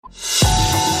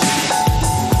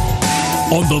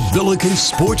on the Billiken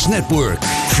Sports Network.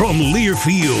 From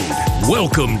Learfield,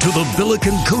 welcome to the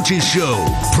Billiken Coaches Show,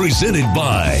 presented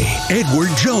by Edward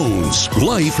Jones.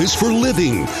 Life is for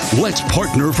living. Let's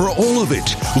partner for all of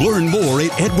it. Learn more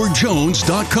at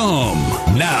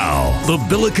edwardjones.com. Now, the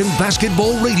Billiken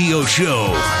Basketball Radio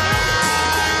Show.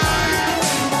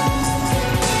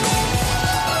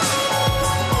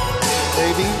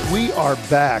 We are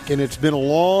back, and it's been a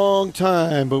long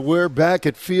time, but we're back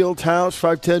at Fields House,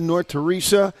 510 North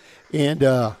Teresa,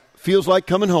 and feels like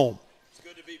coming home. It's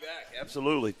good to be back.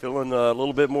 Absolutely. Feeling a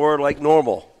little bit more like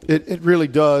normal. It really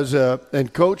does.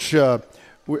 And, Coach,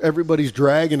 everybody's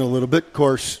dragging a little bit. Of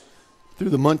course, through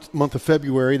the month of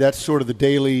February, that's sort of the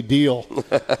daily deal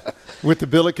with the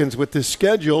Billikens with this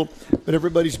schedule. But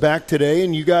everybody's back today,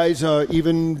 and you guys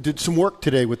even did some work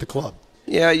today with the club.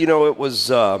 Yeah, it was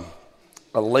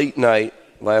a late night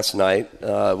last night.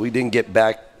 We didn't get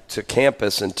back to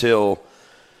campus until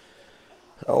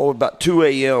about 2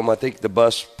 a.m. I think the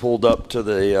bus pulled up to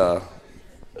the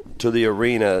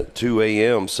arena at 2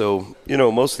 a.m. So,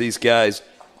 most of these guys,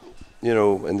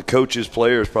 and the coaches,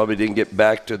 players probably didn't get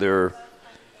back to their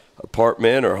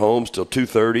apartment or homes till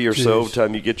 2:30 or so,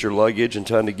 time you get your luggage and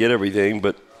time to get everything.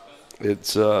 But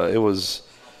it was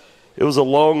a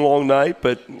long night,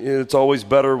 but it's always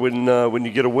better when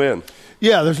you get a win.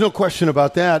 Yeah, there's no question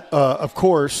about that, of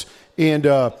course. And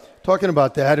talking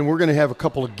about that, and we're going to have a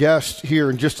couple of guests here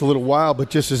in just a little while,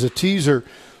 but just as a teaser,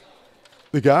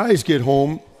 the guys get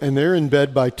home and they're in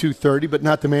bed by 2:30, but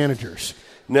not the managers.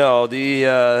 No,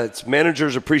 it's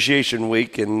Managers Appreciation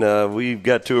Week, and we've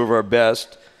got two of our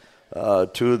best,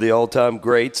 two of the all-time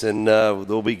greats, and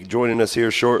they'll be joining us here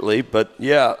shortly. But,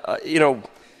 yeah,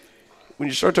 when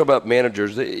you start talking about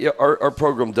managers, our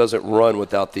program doesn't run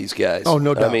without these guys. Oh,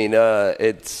 no doubt. I mean,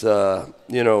 it's our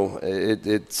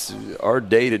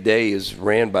day-to-day is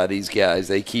ran by these guys.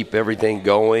 They keep everything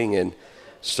going, and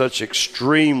such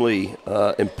extremely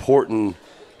important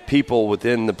people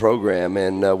within the program,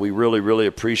 and we really, really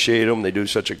appreciate them. They do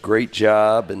such a great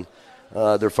job, and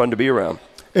they're fun to be around.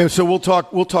 And so we'll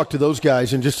talk to those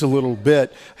guys in just a little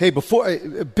bit. Hey, before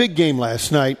a big game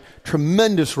last night,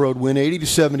 tremendous road win,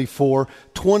 80-74,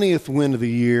 20th win of the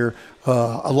year.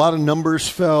 A lot of numbers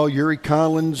fell. Yuri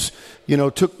Collins,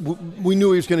 we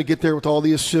knew he was going to get there with all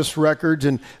the assist records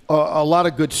and a lot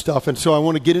of good stuff. And so I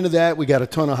want to get into that. We got a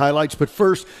ton of highlights, but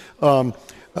first, a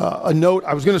note.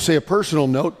 I was going to say a personal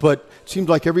note, but it seems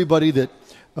like everybody that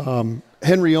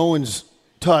Henry Owens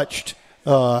touched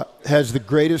has the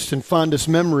greatest and fondest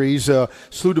memories.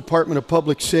 SLU Department of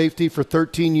Public Safety for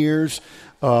 13 years.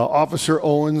 Officer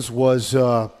Owens was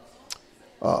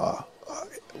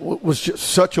just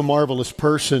such a marvelous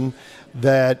person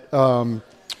that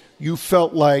you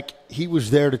felt like he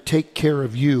was there to take care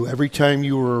of you every time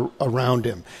you were around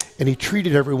him. And he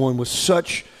treated everyone with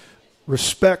such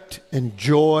respect and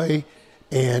joy,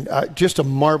 and just a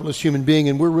marvelous human being.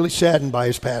 And we're really saddened by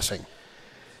his passing.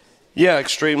 Yeah,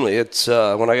 extremely. It's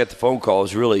when I got the phone call, it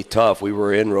was really tough. We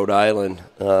were in Rhode Island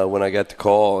when I got the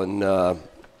call, and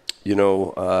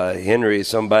Henry is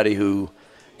somebody who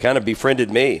kind of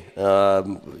befriended me.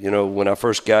 When I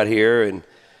first got here, and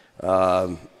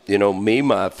me,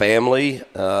 my family.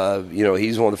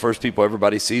 He's one of the first people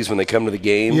everybody sees when they come to the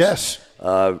games. Yes.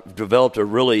 Developed a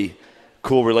really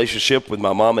cool relationship with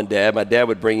my mom and dad. My dad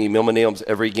would bring him M&Ms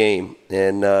every game,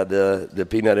 and the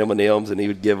peanut M&Ms, and he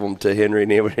would give them to Henry,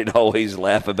 and he'd always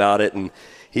laugh about it, and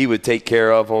he would take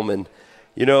care of them. And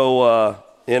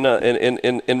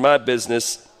in my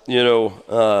business, you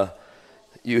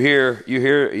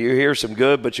hear some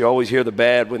good, but you always hear the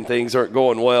bad when things aren't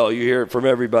going well. You hear it from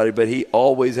everybody, but he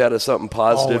always had something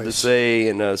positive to say,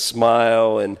 and a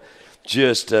smile, and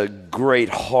just a great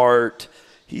heart.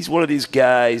 He's one of these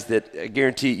guys that I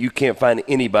guarantee you can't find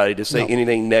anybody to say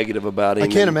anything negative about him. I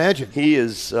can't imagine. He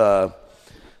is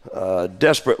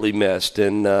desperately missed,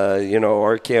 and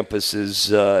our campus is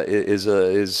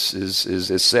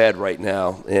sad right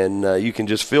now, and you can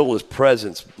just feel his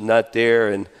presence not there.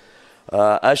 And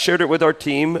I shared it with our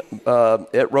team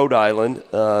at Rhode Island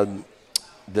the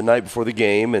night before the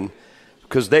game, and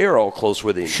because they are all close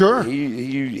with him. Sure.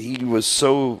 He was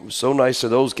so nice to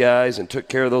those guys and took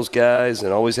care of those guys,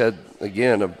 and always had,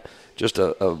 again, just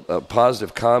a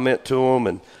positive comment to them.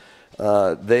 And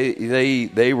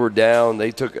they were down.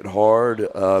 They took it hard.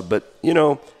 But,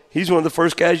 he's one of the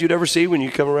first guys you'd ever see when you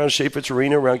come around Chaifetz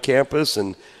Arena, around campus.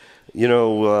 And,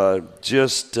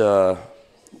 just going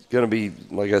to be,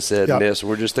 like I said, missed.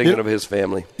 We're just thinking of his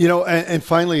family. And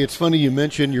finally, it's funny you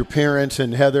mentioned your parents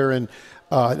and Heather and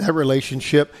that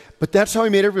relationship, but that's how he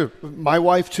made my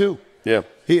wife too. Yeah.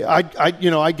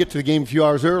 I get to the game a few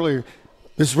hours earlier.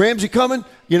 Mrs. Ramsey coming,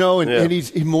 and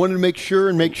he wanted to make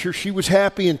sure she was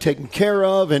happy and taken care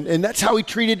of, and that's how he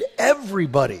treated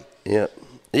everybody. Yeah,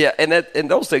 yeah, and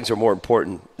those things are more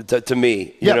important to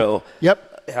me. Yep.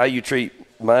 How you treat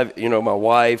my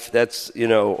wife, that's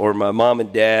or my mom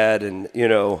and dad, and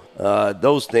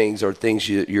those things are things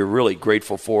you're really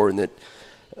grateful for, and that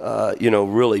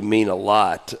really mean a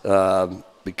lot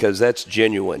because that's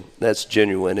genuine.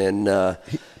 And I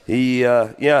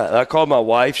called my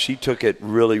wife. She took it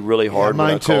really, really hard when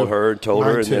I called her and told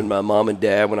her, and then my mom and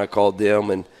dad when I called them,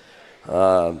 and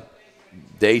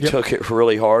they took it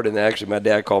really hard. And actually, my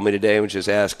dad called me today and was just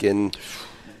asking,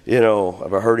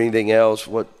 have I heard anything else?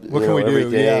 What can we do?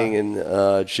 Everything, and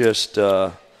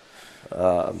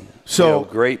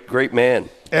great man.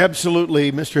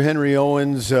 Absolutely, Mr. Henry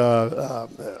Owens,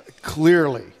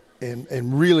 clearly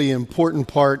and really important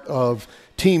part of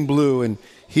Team Blue, and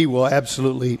he will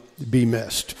absolutely be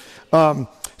missed.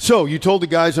 So you told the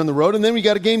guys on the road, and then we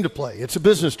got a game to play. It's a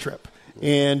business trip,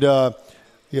 and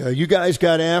you guys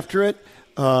got after it.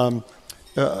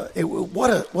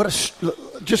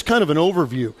 Just kind of an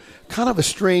overview, kind of a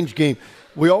strange game.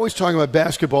 We always talk about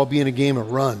basketball being a game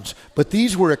of runs, but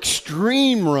these were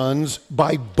extreme runs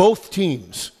by both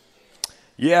teams.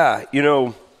 Yeah,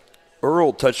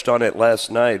 Earl touched on it last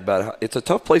night about how it's a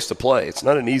tough place to play. It's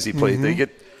not an easy place. Mm-hmm. They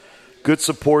get good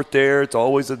support there. It's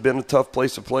always been a tough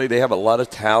place to play. They have a lot of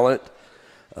talent.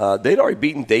 They'd already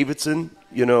beaten Davidson,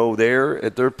 there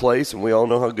at their place, and we all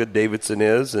know how good Davidson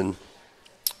is. And,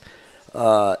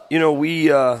 and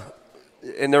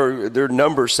their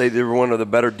numbers say they were one of the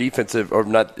better defensive, or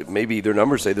not, maybe their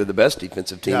numbers say they're the best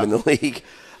defensive team in the league.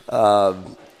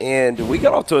 And we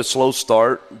got off to a slow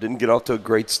start, didn't get off to a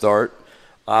great start.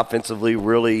 Offensively,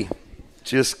 really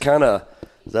just kind of,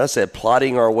 as I said,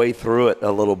 plodding our way through it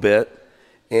a little bit.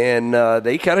 And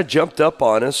they kind of jumped up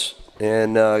on us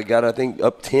and got, I think,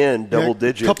 up 10, double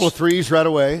digits. A couple of threes right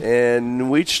away. And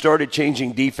we started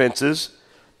changing defenses.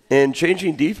 And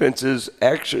changing defenses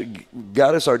actually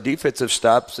got us our defensive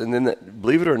stops. And then,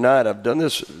 believe it or not, I've done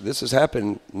this. This has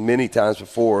happened many times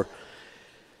before.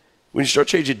 When you start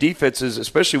changing defenses,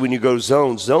 especially when you go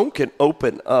zone can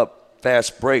open up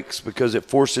fast breaks because it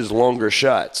forces longer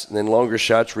shots. And then longer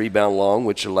shots rebound long,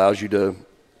 which allows you to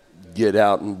get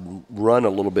out and run a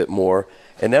little bit more.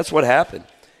 And that's what happened.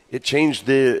 It changed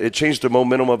the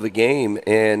momentum of the game.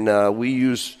 And we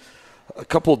use a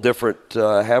couple different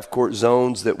half-court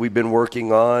zones that we've been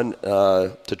working on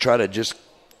to try to just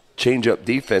change up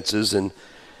defenses. And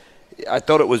I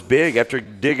thought it was big after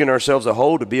digging ourselves a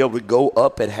hole to be able to go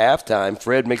up at halftime.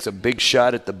 Fred makes a big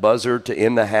shot at the buzzer to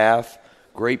end the half.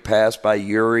 Great pass by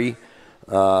Yuri.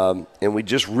 And we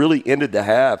just really ended the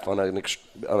half on a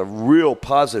real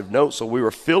positive note. So we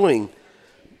were feeling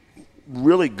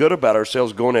really good about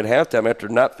ourselves going at halftime after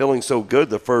not feeling so good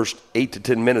the first 8 to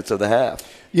 10 minutes of the half.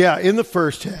 Yeah, in the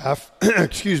first half,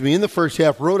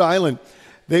 Rhode Island,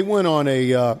 they went on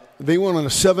a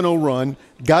 7-0 run,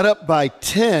 got up by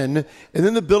 10, and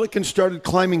then the Billikens started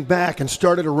climbing back and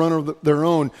started a run of their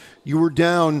own. You were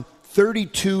down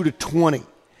 32-20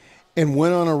 and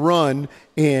went on a run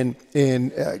and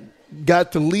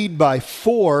got the lead by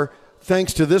 4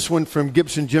 thanks to this one from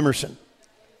Gibson Jimerson.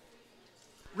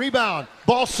 Rebound,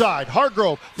 ball side,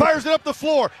 Hargrove fires it up the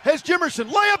floor, has Jimerson,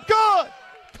 layup good!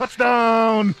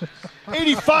 Touchdown!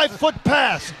 85-foot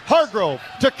pass, Hargrove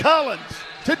to Collins,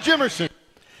 to Jimerson.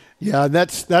 Yeah,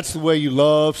 that's the way you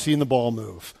love seeing the ball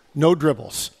move. No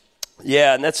dribbles.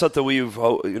 Yeah, and that's something we've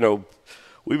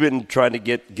been trying to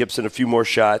get Gibson a few more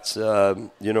shots. He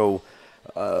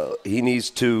needs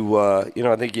to,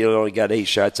 I think he only got 8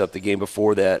 shots up the game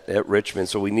before that at Richmond,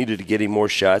 so we needed to get him more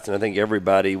shots, and I think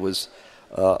everybody was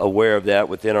aware of that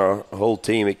within our whole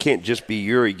team. It can't just be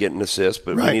Yuri getting assists,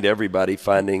 but we need everybody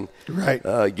finding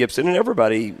Gibson and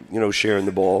everybody, sharing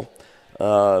the ball.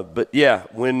 But, yeah,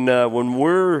 when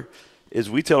we're – as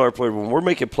we tell our players, when we're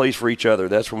making plays for each other,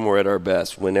 that's when we're at our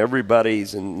best. When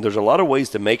everybody's – and there's a lot of ways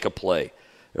to make a play.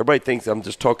 Everybody thinks I'm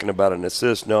just talking about an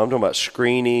assist. No, I'm talking about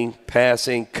screening,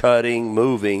 passing, cutting,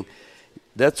 moving.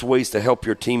 That's ways to help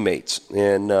your teammates.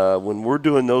 And when we're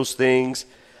doing those things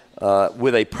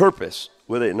with a purpose,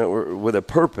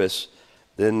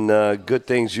 then good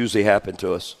things usually happen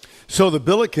to us. So the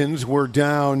Billikens were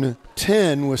down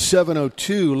 10 with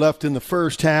 7:02 left in the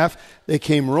first half. They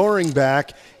came roaring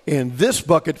back, and this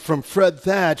bucket from Fred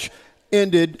Thatch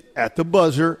ended at the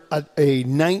buzzer a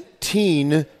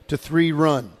 19-3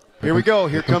 run. Here we go.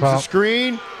 Here comes the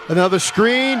screen. Another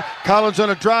screen. Collins on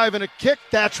a drive and a kick.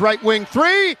 That's right wing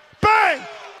 3. Bang!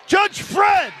 Judge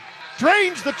Fred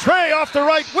drains the tray off the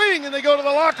right wing, and they go to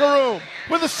the locker room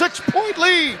with a 6-point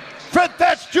lead. Fred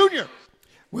Thatch Jr.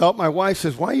 Well, my wife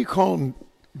says, why are you calling him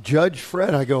Judge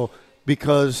Fred? I go,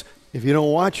 because if you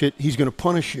don't watch it, he's going to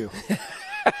punish you.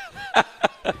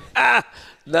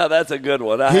 No, that's a good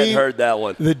one. I hadn't heard that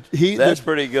one. That's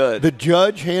pretty good. The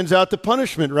judge hands out the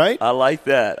punishment, right? I like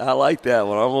that. I like that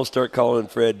one. I'm going to start calling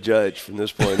Fred Judge from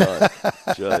this point on.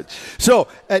 Judge. So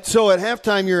at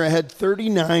halftime, you're ahead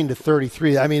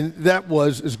 39-33. I mean, that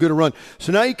was as good a run.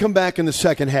 So now you come back in the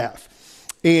second half,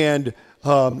 and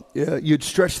you'd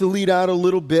stretch the lead out a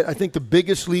little bit. I think the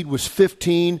biggest lead was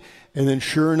 15, and then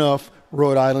sure enough,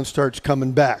 Rhode Island starts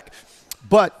coming back.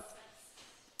 But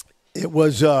it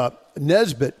was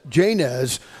Nesbitt,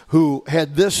 Jay-Nez, who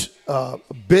had this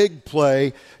big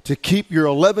play to keep your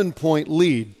 11-point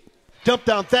lead. Dump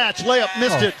down Thatch, layup,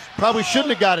 missed it. Probably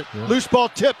shouldn't have got it. Yeah. Loose ball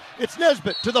tip. It's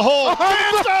Nesbitt to the hole.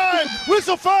 Chance time!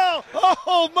 Whistle foul!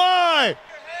 Oh, my!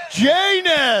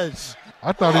 Jay-Nez!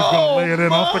 I thought he was going to lay it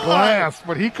in off the glass,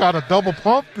 but he kind of double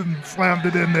pumped and slammed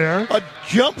it in there. A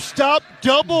jump stop,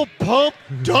 double pump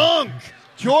dunk.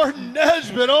 Jordan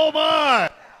Nesbitt, oh, my!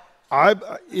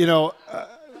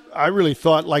 I really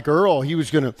thought, like Earl, he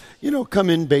was going to, come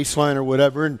in baseline or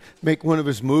whatever and make one of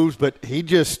his moves, but he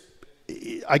just,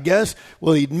 I guess,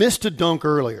 he'd missed a dunk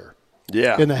earlier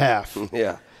in the half.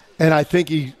 Yeah. And I think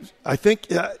you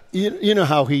know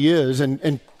how he is,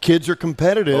 and kids are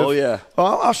competitive. Oh, yeah.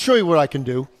 I'll show you what I can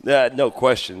do. No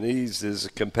question. He's as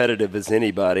competitive as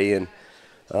anybody. And,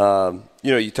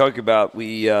 you talk about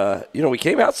we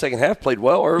came out second half, played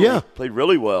well early, played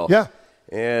really well. Yeah.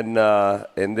 And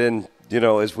then,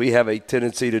 as we have a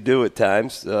tendency to do at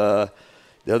times, the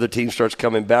other team starts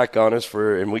coming back on us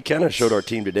and we kind of showed our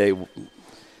team today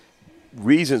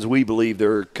reasons we believe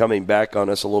they're coming back on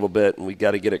us a little bit, and we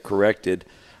got to get it corrected.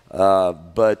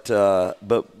 But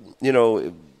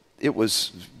it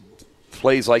was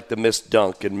plays like the missed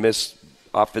dunk and missed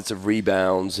offensive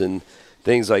rebounds and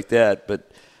things like that. But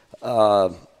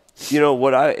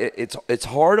it's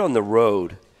hard on the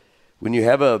road when you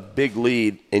have a big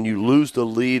lead and you lose the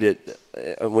lead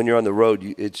when you're on the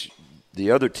road. It's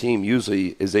the other team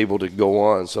usually is able to go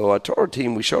on. So to our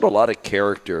team, we showed a lot of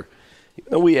character.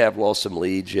 Even though we have lost some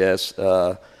leads, yes,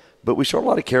 but we showed a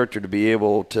lot of character to be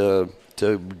able to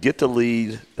get the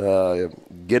lead,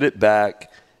 get it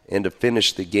back, and to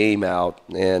finish the game out.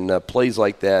 And plays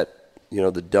like that,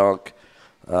 the dunk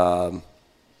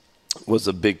was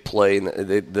a big play. And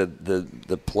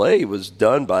the play was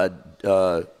done by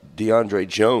DeAndre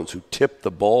Jones, who tipped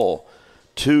the ball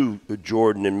to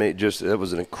Jordan and that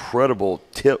was an incredible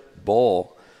tip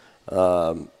ball.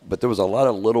 But there was a lot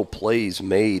of little plays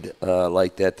made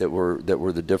like that were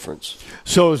the difference.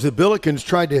 So as the Billikens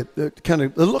tried to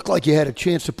it looked like you had a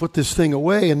chance to put this thing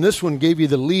away, and this one gave you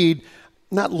the lead,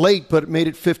 not late, but it made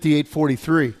it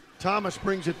 58-43. Thomas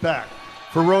brings it back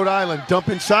for Rhode Island. Dump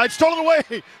inside, stolen away.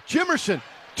 Jimerson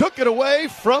took it away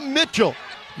from Mitchell.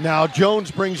 Now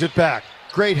Jones brings it back.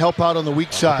 Great help out on the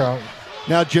weak side.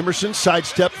 Now Jimerson,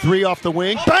 sidestep, three off the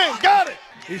wing. Bang, got it.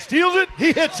 He steals it,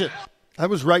 he hits it. That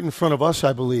was right in front of us,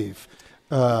 I believe.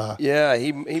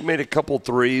 He made a couple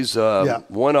threes,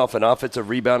 one off an offensive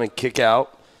rebound and kick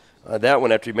out. That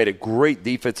one after he made a great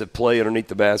defensive play underneath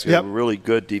the basket, a really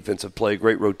good defensive play,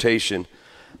 great rotation.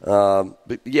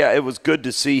 It was good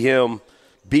to see him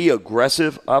be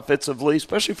aggressive offensively,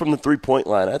 especially from the three-point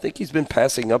line. I think he's been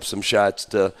passing up some shots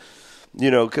to –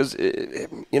 because,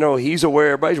 he's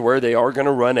aware, everybody's aware they are going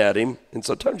to run at him. And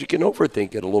sometimes you can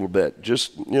overthink it a little bit.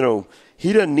 Just,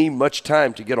 he doesn't need much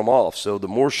time to get them off. So the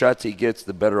more shots he gets,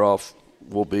 the better off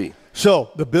we'll be.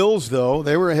 So the Bills, though,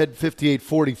 they were ahead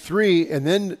 58-43 and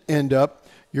then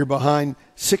you're behind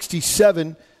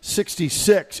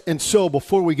 67-66. And so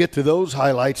before we get to those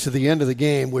highlights at the end of the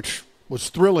game, which was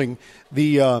thrilling,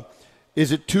 is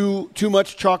it too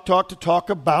much chalk talk to talk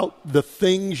about the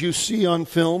things you see on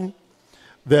film?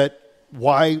 That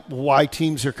why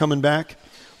teams are coming back?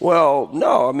 Well,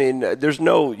 no. I mean, there's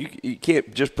no you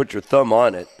can't just put your thumb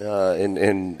on it,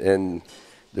 and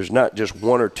there's not just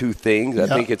one or two things. I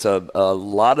think it's a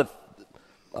lot of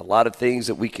things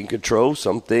that we can control.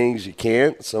 Some things you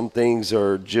can't. Some things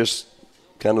are just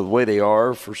kind of the way they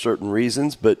are for certain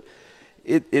reasons. But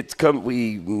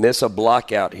we miss a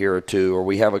block out here or two, or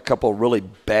we have a couple really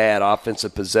bad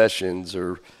offensive possessions,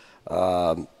 or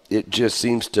it just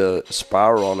seems to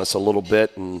spiral on us a little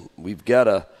bit, and we've got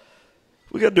to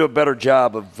do a better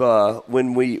job of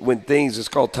when things, it's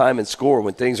called time and score,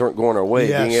 when things aren't going our way,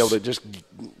 being able to just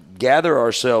gather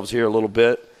ourselves here a little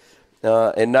bit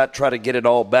and not try to get it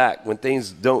all back. When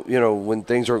things when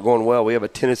things aren't going well, we have a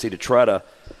tendency to try to,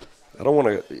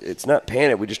 it's not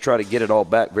panic, we just try to get it all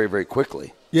back very, very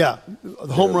quickly. Yeah,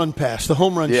 the home run pass, the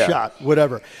home run shot,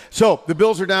 whatever. So the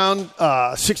Bills are down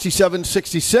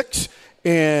 67-66,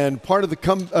 and part of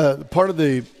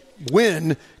the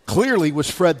win clearly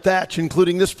was Fred Thatch,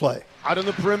 including this play. Out on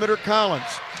the perimeter,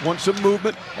 Collins wants some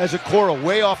movement as Okoro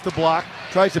way off the block,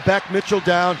 tries to back Mitchell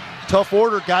down. Tough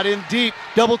order, got in deep.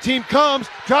 Double team comes,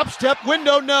 drop step,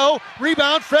 window, no.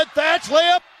 Rebound, Fred Thatch,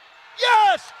 layup.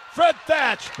 Yes! Fred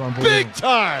Thatch, big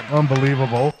time.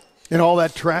 Unbelievable. And all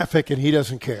that traffic, and he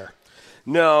doesn't care.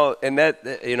 No, and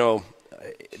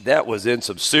that was in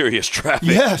some serious traffic.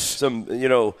 Yes.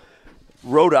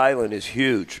 Rhode Island is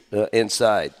huge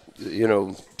inside.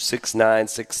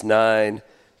 6'9",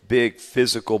 big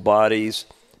physical bodies.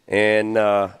 And,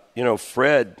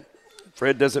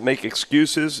 Fred doesn't make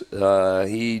excuses.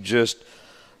 He just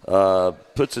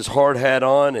puts his hard hat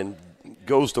on and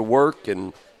goes to work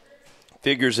and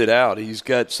figures it out. He's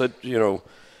got such,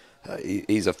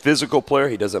 he's a physical player.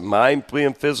 He doesn't mind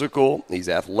being physical. He's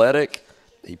athletic.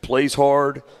 He plays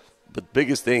hard. But the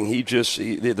biggest thing,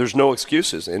 there's no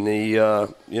excuses. And he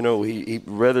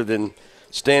rather than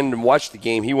stand and watch the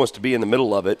game, he wants to be in the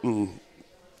middle of it, and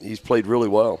he's played really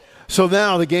well. So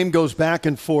now the game goes back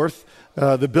and forth.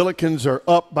 The Billikens are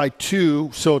up by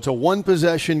 2, so it's a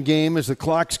one-possession game as the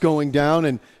clock's going down,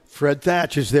 and Fred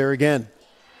Thatch is there again.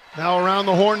 Now around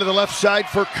the horn to the left side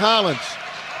for Collins.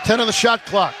 10 on the shot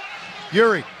clock.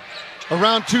 Uri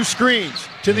around 2 screens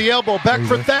to the elbow. Back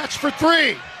for Thatch for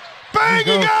 3. Bang, he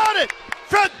got it!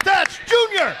 Fred Thatch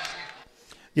Jr.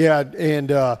 Yeah,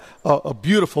 and a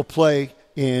beautiful play,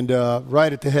 and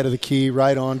right at the head of the key,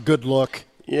 right on, good look.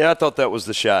 Yeah, I thought that was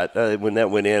the shot. When that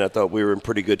went in, I thought we were in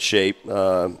pretty good shape.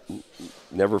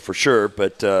 Never for sure,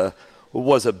 but it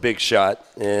was a big shot,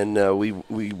 and we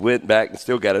went back and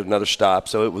still got another stop.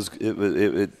 So it was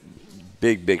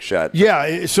big shot.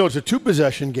 Yeah, so it's a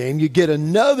 2-possession game. You get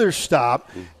another stop,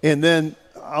 and then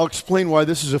I'll explain why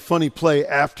this is a funny play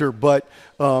after. But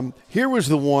here was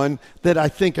the one that I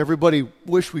think everybody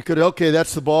wished we could. Okay,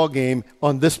 that's the ball game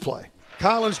on this play.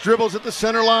 Collins dribbles at the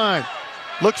center line,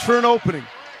 looks for an opening.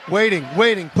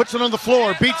 Waiting, puts it on the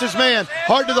floor, beats his man,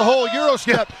 hard to the hole, Euro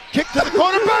step, kick to the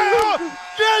corner, bang!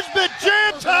 Nesbitt,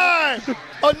 jam time!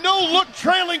 A no-look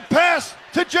trailing pass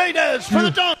to Jaynez for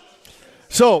the dunk.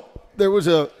 So there was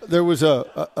a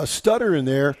stutter in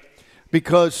there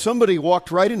because somebody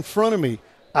walked right in front of me.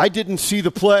 I didn't see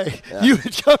the play. Yeah. You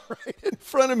jumped right in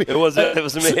front of me. It was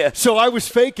me. So I was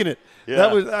faking it. Yeah.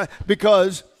 That was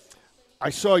because I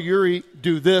saw Uri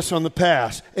do this on the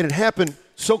pass, and it happened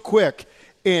so quick.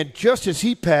 And just as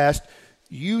he passed,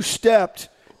 you stepped,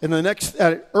 and the next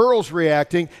Earl's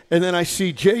reacting, and then I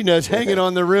see Jaynez hanging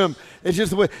on the rim. It's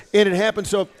just the way, and it happened.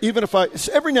 So even if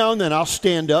every now and then I'll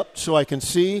stand up so I can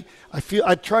see.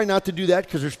 I try not to do that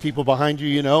because there's people behind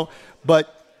you,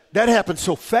 but that happened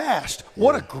so fast.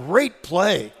 What a great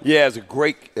play! Yeah, it was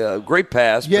a great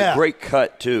pass. Yeah, but great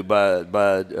cut too by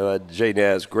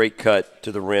Jaynez. Great cut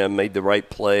to the rim, made the right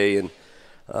play, and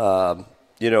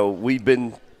we've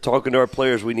been talking to our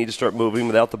players. We need to start moving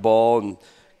without the ball and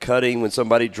cutting when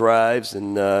somebody drives,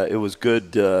 and it was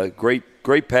good.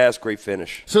 Great pass, great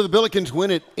finish. So the Billikens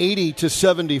win it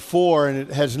 80-74, and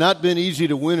it has not been easy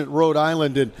to win at Rhode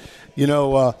Island. And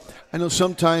I know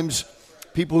sometimes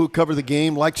people who cover the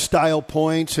game like style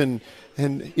points, and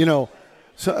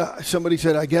somebody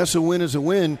said, I guess a win is a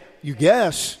win. You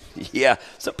guess. Yeah,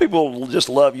 some people just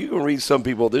love. You can read some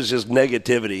people. There's just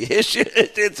negativity.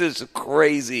 It's just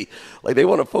crazy. Like they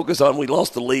want to focus on we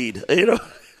lost the lead.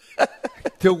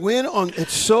 To win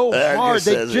it's so hard.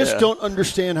 They just don't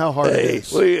understand how hard it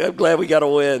is. I'm glad we got a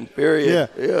win. Period.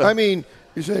 Yeah. I mean,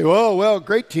 you say, well,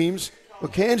 great teams.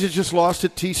 Well, Kansas just lost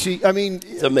at TCU. I mean,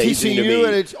 it's amazing TCU, to me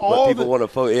and it's all people want to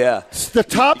focus. Yeah, it's the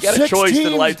top 6 teams. You got a choice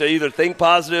in life to either think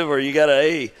positive or you got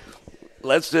to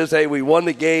let's just say we won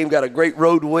the game, got a great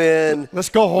road win. Let's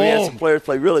go home. We had some players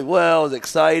play really well. It was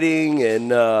exciting,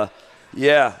 and I'm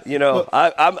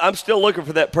still looking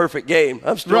for that perfect game.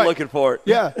 I'm still looking for it.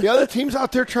 Yeah, the other team's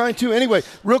out there trying to. Anyway,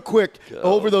 real quick,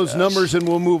 over those numbers, and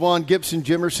we'll move on. Gibson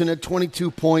Jimerson had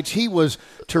 22 points. He was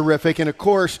terrific, and of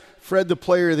course, Fred, the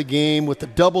player of the game, with the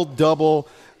double-double,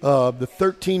 the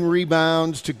 13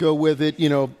 rebounds to go with it.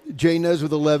 Jaynez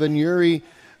with 11, Uri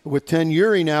with 10.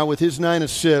 Uri now with his 9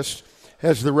 assists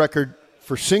has the record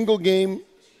for single game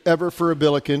ever for a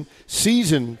Billiken,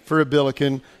 season for a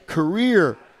Billiken,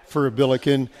 career for a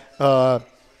Billiken. No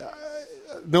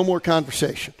more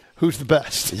conversation. Who's the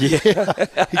best?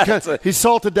 Yeah. He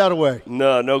salted that away.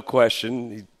 No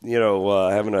question.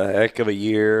 Having a heck of a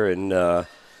year, and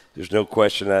there's no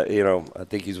question that, I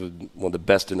think he's one of the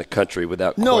best in the country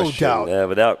without question. No doubt.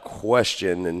 Without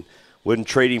question, and wouldn't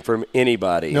trade him from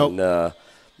anybody. Nope. And,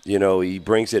 He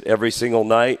brings it every single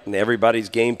night, and everybody's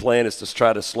game plan is to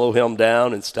try to slow him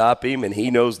down and stop him, and he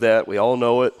knows that. We all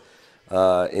know it.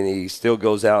 And he still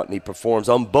goes out and he performs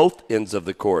on both ends of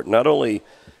the court. Not only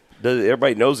does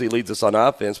everybody knows he leads us on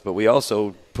offense, but we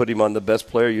also put him on the best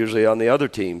player usually on the other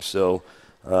team. So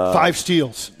 5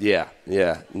 steals. Yeah.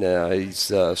 No,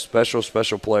 he's a special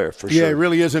player for sure. Yeah, he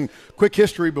really is. And quick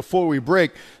history before we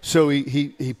break. So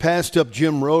he passed up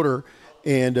Jim Roeder,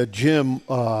 and Jim,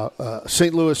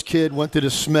 St. Louis kid, went to the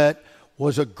Smet,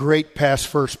 was a great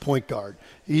pass-first point guard.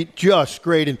 He just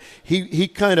great. And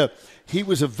he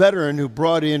was a veteran who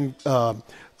brought in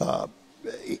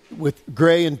with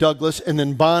Gray and Douglas, and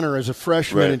then Bonner as a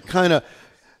freshman, right. And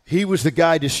he was the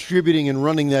guy distributing and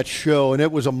running that show, and it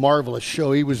was a marvelous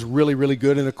show. He was really, really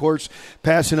good. And, of course,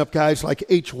 passing up guys like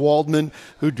H. Waldman,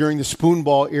 who during the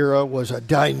spoonball era was a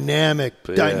dynamic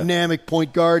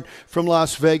point guard from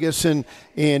Las Vegas and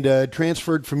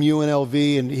transferred from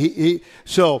UNLV. And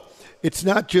so it's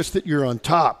not just that you're on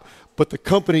top, but the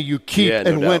company you keep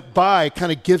went by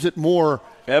kind of gives it more.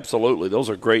 Absolutely. Those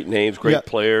are great names, great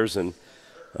players, and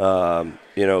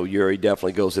Uri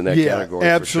definitely goes in that category.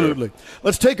 Absolutely. For sure.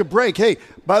 Let's take a break. Hey,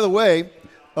 by the way,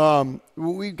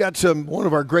 we've got one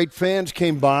of our great fans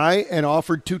came by and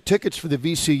offered 2 tickets for the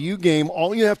VCU game.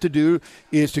 All you have to do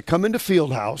is to come into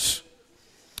Fieldhouse,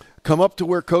 come up to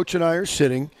where Coach and I are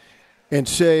sitting, and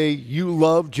say you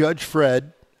love Judge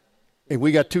Fred, and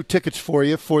we got 2 tickets for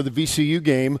you for the VCU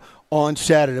game on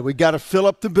Saturday. We got to fill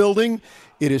up the building.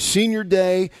 It is senior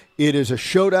day. It is a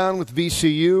showdown with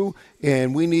VCU,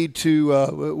 and we need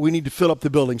to fill up the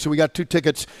building. So we got 2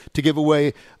 tickets to give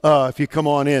away if you come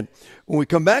on in. When we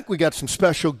come back, we got some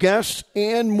special guests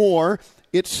and more.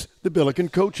 It's the Billiken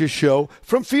Coaches Show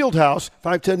from Fieldhouse,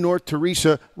 510 North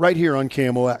Teresa, right here on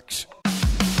KMOX.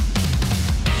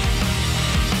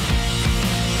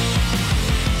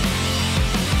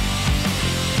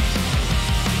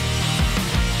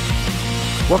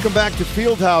 Welcome back to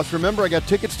Fieldhouse. Remember, I got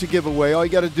tickets to give away. All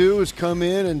you got to do is come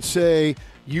in and say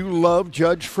you love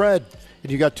Judge Fred.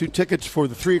 And you got 2 tickets for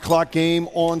the 3 o'clock game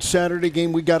on Saturday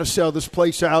game. We got to sell this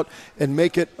place out and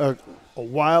make it a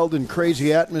wild and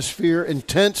crazy atmosphere,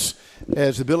 intense,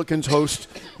 as the Billikens host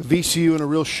VCU in a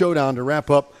real showdown to wrap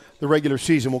up the regular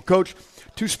season. Well, Coach,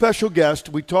 2 special guests.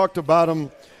 We talked about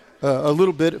them a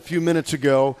little bit a few minutes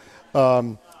ago.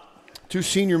 2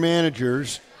 senior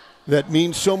managers that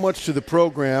means so much to the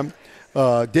program,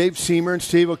 Dave Seamer and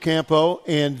Steve Ocampo,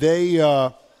 and they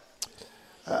well,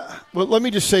 let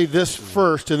me just say this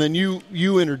first, and then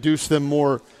you introduce them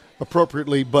more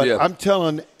appropriately, but I'm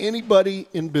telling anybody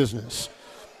in business,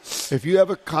 if you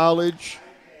have a college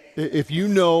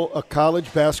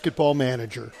basketball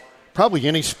manager, probably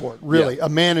any sport, really, a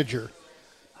manager,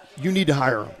 you need to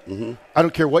hire them. Mm-hmm. I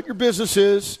don't care what your business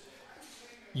is,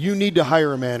 you need to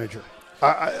hire a manager.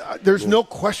 There's no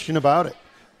question about it.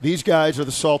 These guys are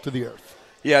the salt of the earth.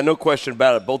 Yeah, no question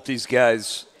about it. Both these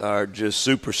guys are just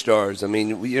superstars. I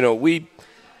mean,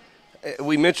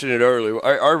 we mentioned it earlier.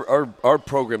 Our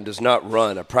program does not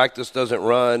run. Our practice doesn't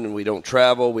run. We don't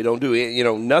travel. We don't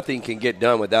do nothing can get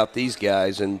done without these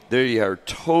guys, and they are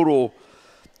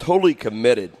totally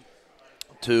committed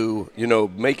to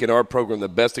making our program the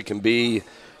best it can be,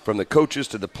 from the coaches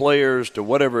to the players to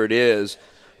whatever it is.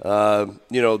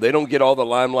 They don't get all the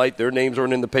limelight. Their names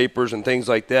aren't in the papers and things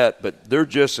like that, but they're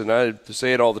just, and I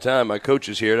say it all the time, my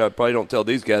coaches here, and I probably don't tell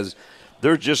these guys,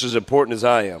 they're just as important as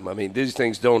I am. I mean, these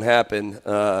things don't happen.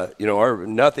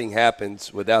 Nothing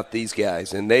happens without these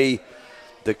guys. And the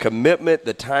commitment,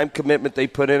 the time commitment they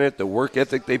put in it, the work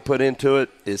ethic they put into it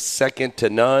is second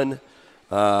to none.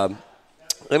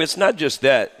 And it's not just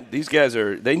that. These guys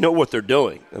they know what they're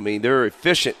doing. I mean, they're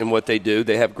efficient in what they do.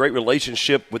 They have great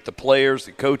relationship with the players,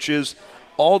 the coaches.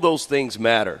 All those things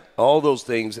matter. All those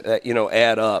things,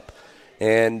 add up.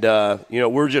 And,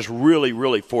 we're just really,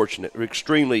 really fortunate. We're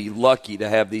extremely lucky to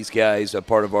have these guys a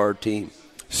part of our team.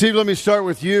 Steve, let me start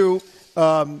with you.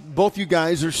 Both you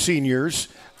guys are seniors.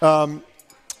 Have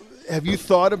you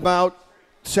thought about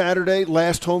Saturday,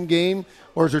 last home game,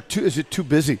 or is it too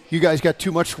busy? You guys got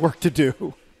too much work to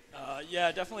do. Yeah,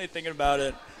 definitely thinking about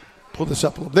it. Pull this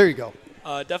up a little. There you go.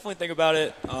 Definitely think about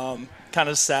it. Kind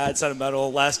of sad,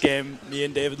 sentimental. Last game, me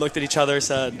and David looked at each other,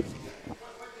 said,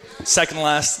 second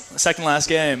last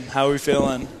game. How are we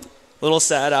feeling? A little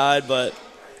sad-eyed, but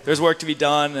there's work to be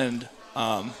done, and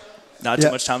not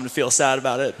too much time to feel sad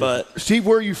about it. But Steve,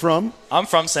 where are you from? I'm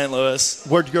from St. Louis.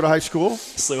 Where'd you go to high school?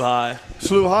 SLU High.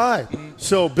 SLU High. Mm-hmm.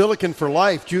 So Billiken for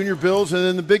life, Junior Bills, and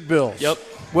then the Big Bills. Yep.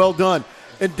 Well done.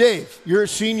 And Dave, you're a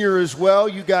senior as well.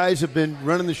 You guys have been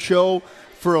running the show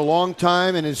for a long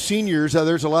time, and as seniors,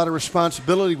 there's a lot of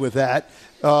responsibility with that.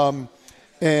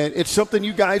 and it's something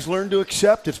you guys learn to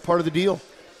accept. It's part of the deal.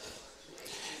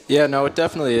 Yeah, no, it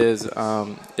definitely is.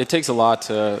 It takes a lot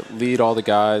to lead all the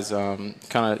guys, kind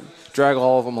of drag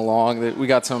all of them along. We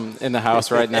got some in the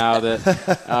house right now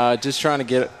that just trying to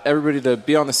get everybody to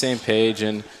be on the same page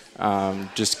and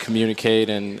just communicate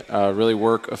and really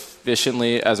work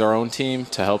efficiently as our own team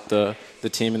to help the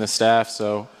team and the staff.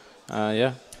 So,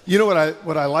 yeah. You know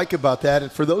what I like about that,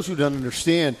 and for those who don't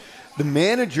understand, the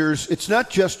managers, it's not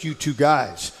just you two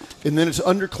guys. And then it's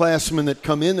underclassmen that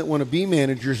come in that want to be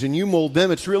managers, and you mold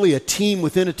them. It's really a team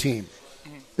within a team.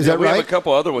 Is that right? We have a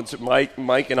couple other ones.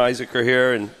 Mike and Isaac are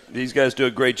here, and these guys do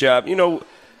a great job. You know,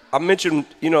 I mentioned,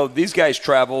 you know, these guys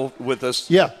travel with us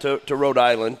to Rhode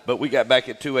Island, but we got back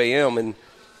at 2 a.m., and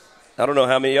I don't know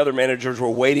how many other managers were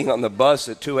waiting on the bus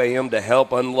at 2 a.m. to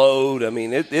help unload. I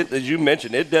mean, it as you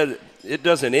mentioned, it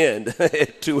doesn't end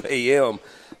at 2 a.m.,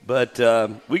 but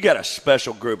we got a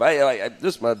special group.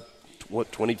 This is my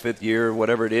 25th year, or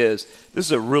whatever it is. This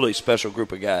is a really special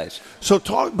group of guys. So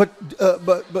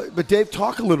but Dave,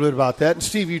 talk a little bit about that, and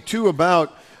Steve, you too,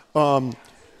 about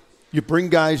you bring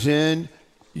guys in.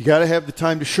 You got to have the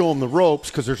time to show them the ropes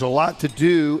because there's a lot to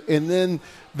do, and then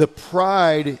the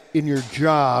pride in your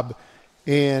job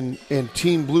and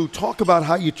Team Blue. Talk about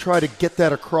how you try to get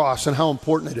that across and how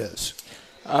important it is.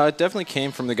 It definitely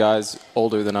came from the guys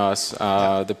older than us,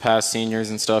 the past seniors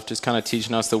and stuff, just kind of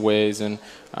teaching us the ways and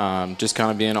just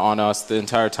kind of being on us the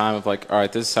entire time of like, all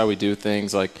right, this is how we do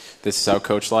things. Like, this is how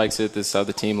coach likes it. This is how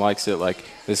the team likes it. Like,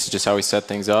 this is just how we set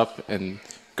things up and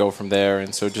go from there.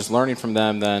 And so just learning from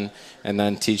them then and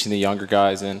then teaching the younger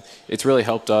guys. And it's really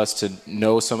helped us to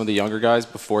know some of the younger guys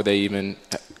before they even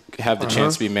have the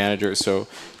chance to be managers. So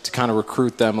to kind of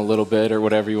recruit them a little bit or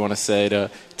whatever you want to say to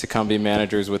come be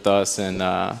managers with us. And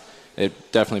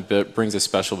it definitely brings a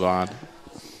special bond.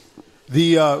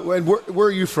 And where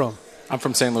are you from? I'm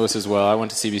from St. Louis as well. I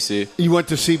went to CBC. You went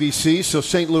to CBC, so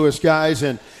St. Louis guys.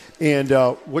 And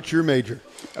what's your major?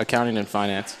 Accounting and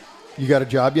finance. You got a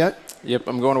job yet? Yep,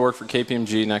 I'm going to work for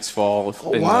KPMG next fall.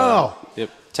 Wow. Yep,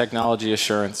 Technology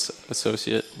Assurance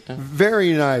Associate. Yeah.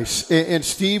 Very nice. And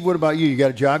Steve, what about you? You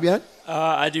got a job yet?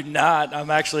 I do not. I'm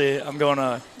going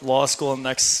to law school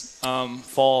next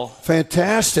fall.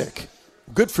 Fantastic.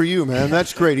 Good for you, man.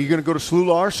 That's great. Are you going to go to SLU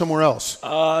Law or somewhere else?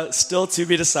 Still to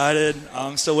be decided.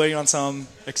 I'm still waiting on some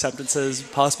acceptances,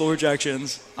 possible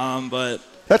rejections, but...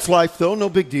 That's life, though. No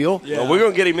big deal. Yeah. Well, we're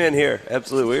going to get him in here.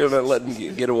 Absolutely. We're going to let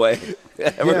him get away.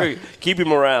 We're going to keep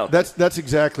him around. That's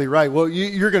exactly right. Well,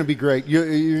 you're going to be great. You're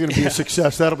going to be a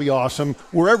success. That'll be awesome.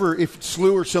 Wherever, if it's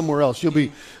SLU or somewhere else,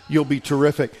 you'll be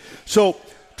terrific. So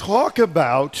talk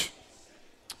about,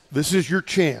 this is your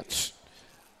chance.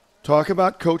 Talk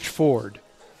about Coach Ford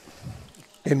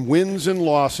and wins and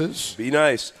losses. Be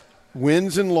nice.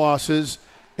 Wins and losses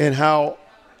and how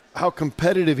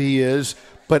competitive he is.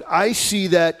 But I see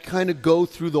that kind of go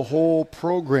through the whole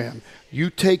program. You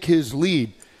take his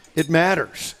lead. It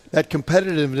matters. That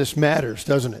competitiveness matters,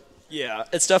 doesn't it? Yeah,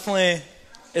 it definitely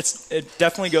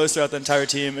goes throughout the entire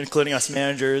team, including us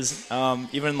managers.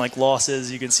 Even like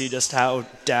losses, you can see just how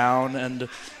down and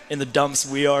in the dumps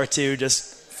we are too,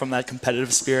 just from that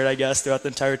competitive spirit, I guess, throughout the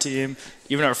entire team.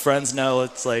 Even our friends know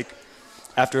it's like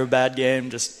after a bad game,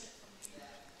 just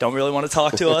don't really want to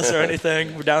talk to us or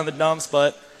anything. We're down in the dumps,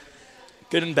 but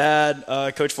good and bad.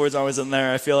 Coach Ford's always in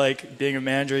there. I feel like being a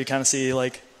manager, you kind of see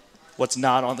like what's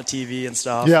not on the TV and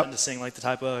stuff. Yep. And just seeing like the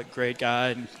type of great guy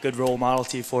and good role model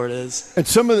T Ford is. And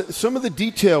some of the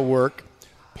detail work,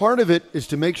 part of it is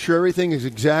to make sure everything is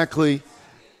exactly,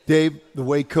 Dave, the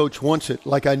way Coach wants it.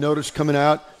 Like I noticed coming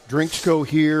out, drinks go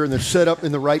here and they're set up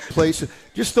in the right place.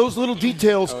 Just those little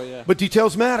details, but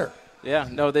details matter. Yeah,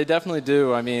 no, they definitely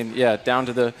do. I mean, yeah, down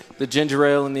to the ginger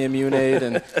ale and the Immunade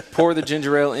and pour the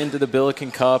ginger ale into the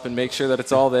Billiken cup and make sure that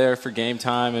it's all there for game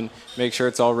time and make sure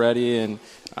it's all ready. And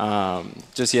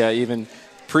even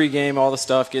pregame, all the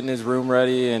stuff, getting his room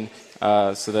ready and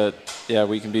so that,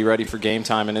 we can be ready for game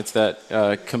time. And it's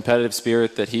that competitive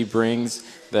spirit that he brings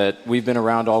that we've been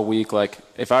around all week. Like,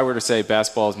 if I were to say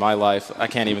basketball is my life, I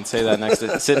can't even say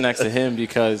that sitting next to him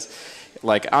because,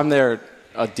 like, I'm there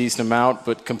a decent amount,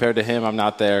 but compared to him, I'm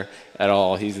not there at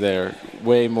all. He's there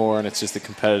way more, and it's just the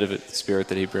competitive spirit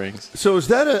that he brings. So is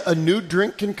that a new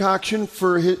drink concoction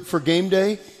for game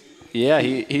day? Yeah,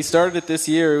 he started it this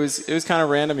year. It was kind of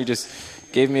random. He just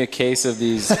gave me a case of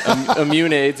these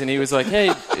Immunades, and he was like,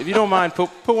 hey, if you don't mind, put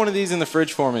one of these in the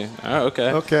fridge for me. Oh,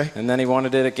 okay. Okay. And then he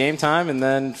wanted it at game time, and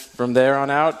then from there on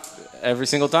out, every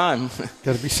single time.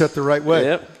 Got to be set the right way.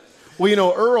 Yep.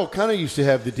 Well, Earl kind of used to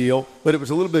have the deal, but it was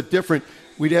a little bit different.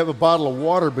 We'd have a bottle of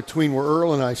water between where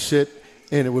Earl and I sit,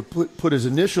 and it would put his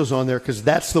initials on there because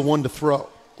that's the one to throw.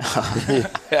 You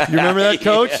remember that,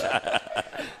 Coach?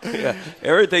 Yeah.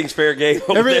 Everything's fair game.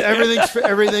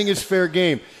 Everything is fair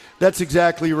game. That's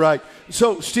exactly right.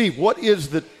 So, Steve, what's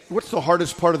the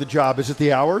hardest part of the job? Is it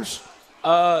the hours?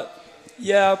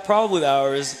 Yeah, probably the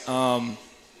hours.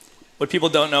 What people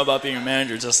don't know about being a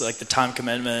manager is just like the time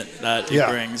commitment that it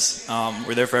brings.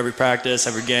 We're there for every practice,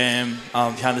 every game.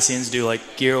 Behind the scenes, do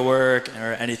like gear work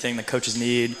or anything the coaches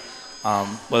need.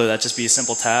 Whether that just be a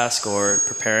simple task or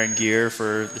preparing gear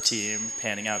for the team,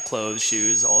 panning out clothes,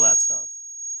 shoes, all that stuff.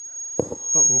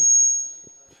 Uh-oh.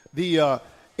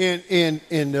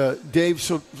 Dave,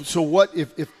 so what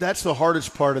if that's the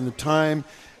hardest part in the time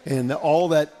and all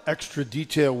that extra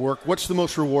detail work, what's the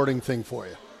most rewarding thing for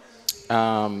you?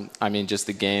 I mean, just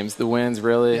the games, the wins,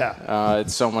 really. Yeah.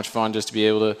 It's so much fun just to be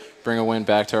able to bring a win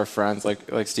back to our friends,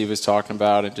 like Steve was talking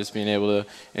about, and just being able to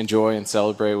enjoy and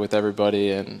celebrate with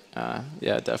everybody. And,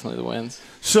 definitely the wins.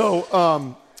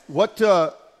 So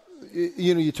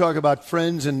you talk about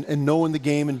friends and knowing the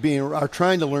game and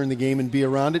trying to learn the game and be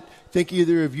around it. Think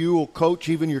either of you will coach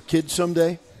even your kids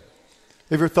someday? Have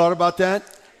you ever thought about that?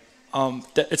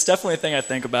 It's definitely a thing I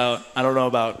think about. I don't know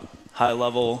about high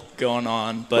level going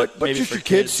on, but maybe just for your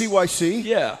kids, CYC?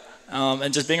 Yeah.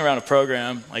 And just being around a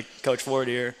program like Coach Ford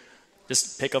here,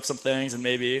 just pick up some things and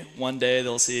maybe one day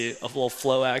they'll see a little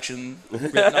flow action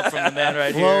written up from the man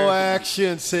right here. Flow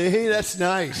action. See, that's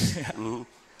nice. Yeah.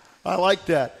 I like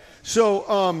that.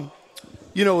 So,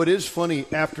 it is funny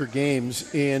after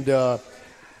games, and the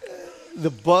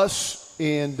bus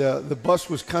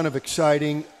was kind of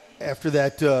exciting after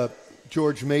that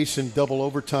George Mason double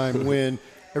overtime win.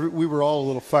 We were all a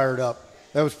little fired up.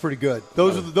 That was pretty good.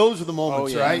 Those are the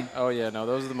moments, right? Oh yeah, no,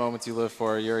 those are the moments you live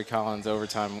for. Yuri Collins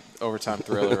overtime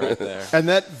thriller right there. And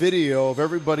that video of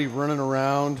everybody running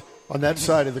around on that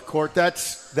side of the court,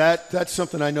 that's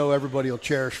something I know everybody will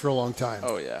cherish for a long time.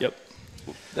 Oh yeah. Yep.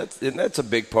 That's a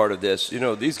big part of this.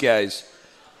 These guys,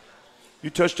 you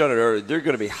touched on it earlier, they're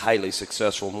going to be highly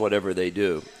successful in whatever they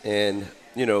do. And,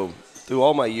 through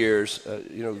all my years,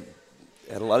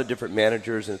 had a lot of different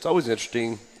managers, and it's always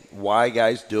interesting why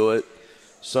guys do it.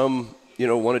 Some,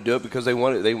 want to do it because they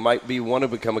want it. They might want to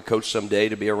become a coach someday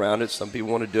to be around it. Some people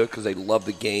want to do it because they love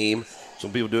the game.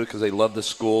 Some people do it because they love the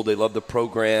school, they love the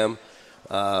program,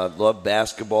 love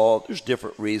basketball. There's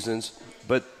different reasons.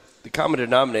 But the common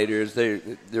denominator is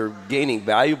they're gaining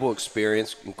valuable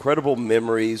experience, incredible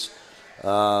memories,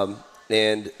 and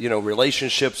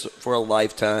relationships for a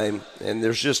lifetime. And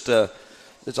there's just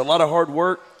it's a lot of hard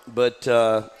work, but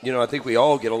I think we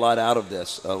all get a lot out of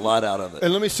this, a lot out of it.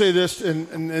 And let me say this, and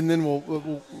then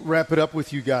we'll wrap it up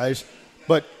with you guys.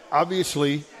 But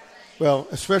obviously, well,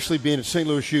 especially being at St.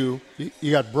 Louis U,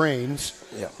 you got brains,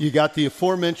 you got the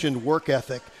aforementioned work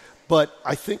ethic. But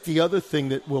I think the other thing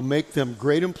that will make them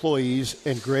great employees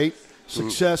and great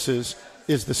successes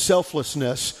is the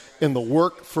selflessness and the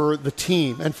work for the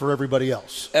team and for everybody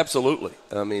else. Absolutely.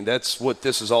 I mean, that's what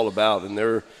this is all about. And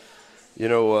they're,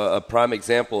 a prime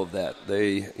example of that.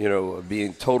 They,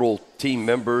 being total team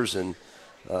members and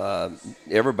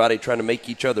everybody trying to make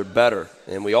each other better.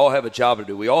 And we all have a job to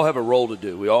do. We all have a role to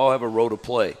do. We all have a role to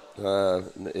play.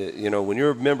 When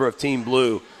you're a member of Team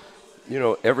Blue,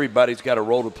 everybody's got a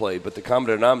role to play, but the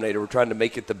common denominator, we're trying to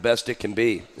make it the best it can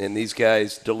be. And these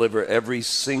guys deliver every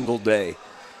single day.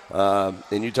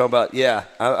 And you talk about,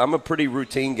 I'm a pretty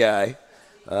routine guy,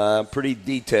 pretty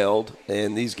detailed,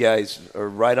 and these guys are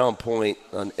right on point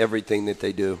on everything that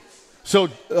they do. So,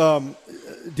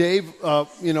 Dave,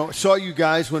 saw you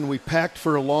guys when we packed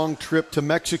for a long trip to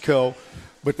Mexico.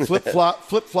 But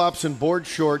flip-flops and board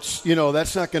shorts,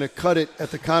 that's not going to cut it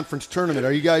at the conference tournament.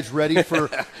 Are you guys ready for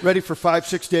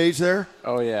 5-6 days there?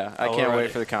 Oh, yeah. I can't wait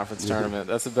for the conference tournament.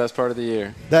 That's the best part of the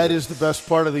year. That is the best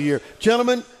part of the year.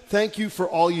 Gentlemen, thank you for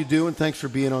all you do, and thanks for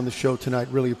being on the show tonight.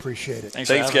 Really appreciate it.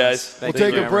 Thanks guys. We'll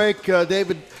take a break.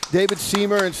 David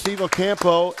Seymour and Steve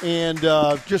Ocampo, and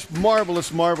just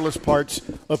marvelous, marvelous parts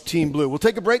of Team Blue. We'll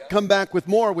take a break, come back with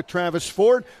more with Travis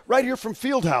Ford right here from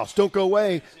Fieldhouse. Don't go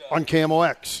away on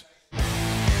KMOX.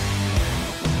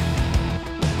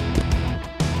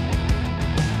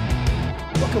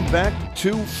 Welcome back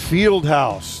to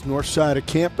Fieldhouse, north side of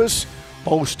campus.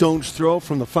 Oh, stone's throw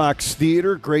from the Fox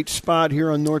Theater. Great spot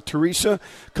here on North Teresa.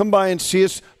 Come by and see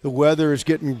us. The weather is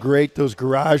getting great. Those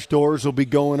garage doors will be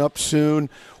going up soon.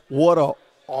 What a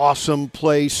awesome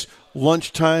place.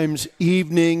 Lunchtimes,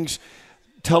 evenings,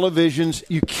 televisions.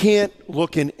 You can't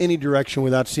look in any direction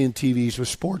without seeing TVs with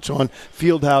sports on.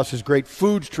 Fieldhouse is great.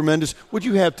 Food's tremendous. What'd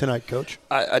you have tonight, Coach?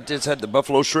 I just had the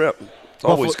buffalo shrimp. It's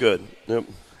always good. Yep.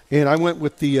 And I went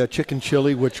with the chicken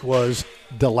chili, which was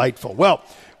delightful. Well,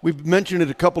 we've mentioned it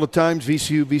a couple of times,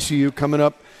 VCU coming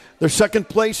up They're second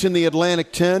place in the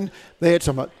Atlantic 10. They had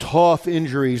some tough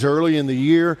injuries early in the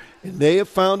year, and they have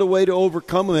found a way to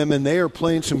overcome them, and they are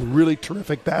playing some really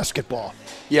terrific basketball.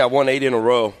 Yeah, won 8 in a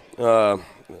row, or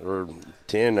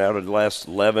 10 out of the last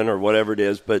 11 or whatever it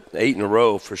is, but 8 in a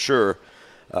row for sure.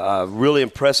 Really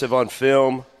impressive on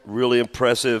film, really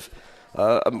impressive.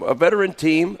 A veteran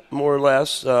team, more or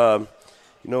less.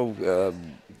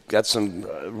 Got some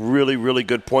really, really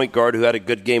good point guard who had a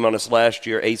good game on us last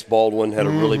year. Ace Baldwin had a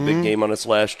really big game on us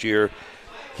last year.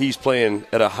 He's playing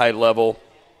at a high level.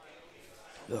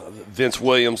 Vince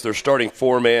Williams, their starting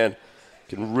four-man,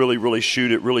 can really, really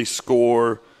shoot it, really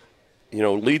score.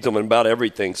 Leads them in about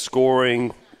everything.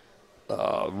 Scoring,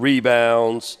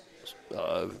 rebounds.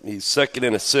 He's second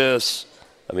in assists.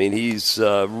 I mean, he's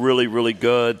really, really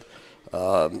good.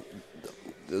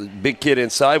 The big kid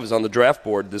inside was on the draft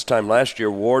board this time last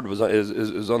year. Ward was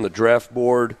on the draft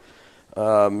board.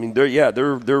 They're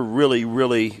really,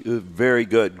 really very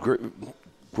good.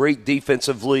 Great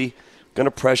defensively. Going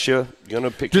to press you. Going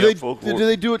to pick you up. Do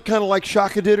they do it kind of like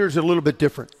Shaka did, or is it a little bit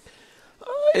different?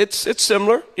 It's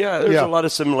similar. Yeah, there's a lot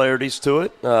of similarities to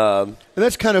it. And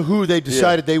that's kind of who they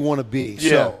decided they want to be. Yeah.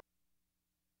 So.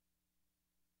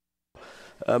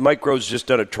 Mike Grove's just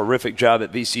done a terrific job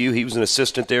at VCU. He was an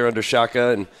assistant there under Shaka,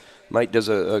 and Mike does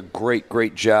a great,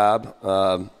 great job.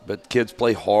 But kids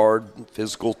play hard,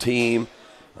 physical team,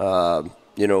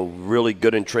 really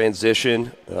good in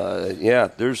transition.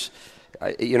 Watching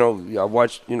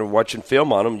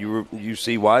film on them, you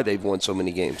see why they've won so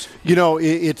many games.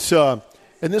 It's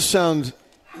and this sounds,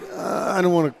 I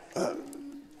don't want to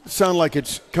sound like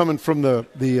it's coming from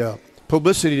the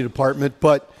publicity department,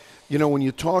 but, when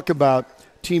you talk about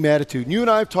team attitude. And you and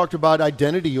I have talked about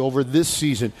identity over this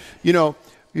season. You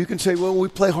can say, well, we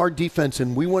play hard defense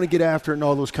and we want to get after it and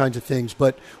all those kinds of things.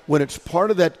 But when it's part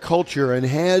of that culture and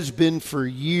has been for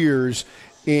years,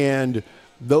 and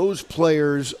those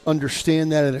players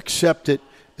understand that and accept it,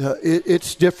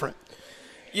 it's different.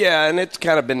 Yeah, and it's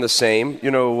kind of been the same.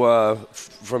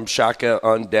 From Shaka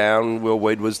on down, Will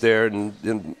Wade was there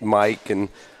and Mike, and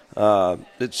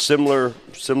it's similar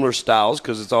styles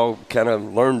because it's all kind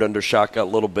of learned under Shaka a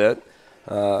little bit,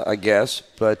 I guess.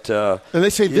 But and they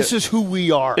say this is who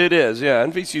we are. It is, yeah.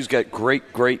 And VCU's got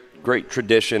great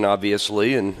tradition,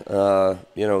 obviously, and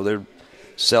they're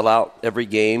sell out every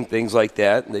game, things like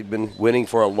that. And they've been winning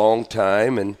for a long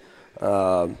time, and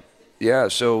and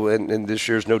this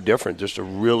year's no different. Just a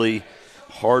really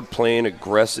hard playing,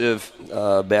 aggressive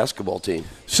basketball team.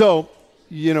 So.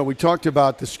 We talked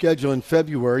about the schedule in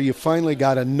February. You finally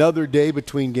got another day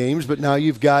between games, but now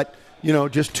you've got,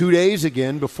 just 2 days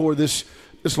again before this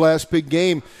last big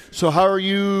game. So how are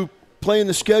you playing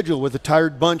the schedule with a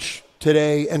tired bunch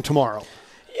today and tomorrow?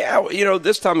 Yeah,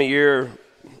 this time of year,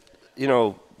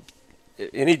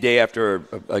 any day after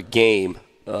a game,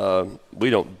 we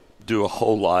don't do a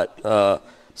whole lot,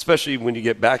 especially when you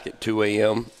get back at 2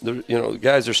 a.m. The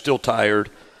guys are still tired.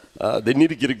 They need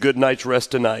to get a good night's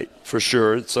rest tonight, for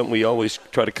sure. It's something we always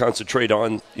try to concentrate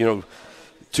on.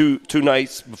 Two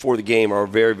nights before the game are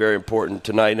very, very important,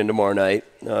 tonight and tomorrow night,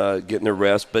 getting their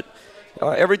rest. But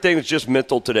everything is just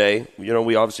mental today.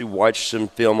 We obviously watched some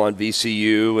film on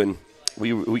VCU, and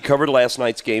we covered last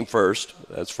night's game first.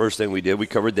 That's the first thing we did. We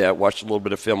covered that, watched a little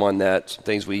bit of film on that, some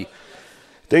things we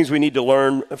need to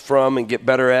learn from and get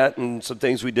better at, and some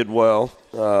things we did well.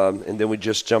 And then we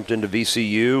just jumped into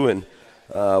VCU and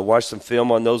watched some film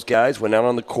on those guys, went out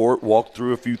on the court, walked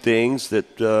through a few things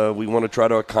that we want to try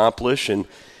to accomplish, and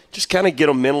just kind of get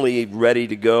them mentally ready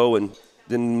to go, and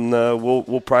then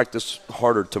we'll practice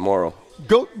harder tomorrow.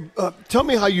 Tell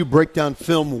me how you break down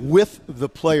film with the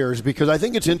players, because I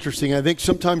think it's interesting. I think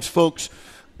sometimes folks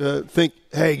think,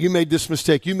 hey, you made this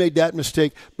mistake, you made that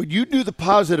mistake, but you do the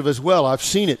positive as well. I've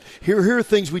seen it. Here are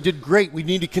things we did great. We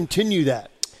need to continue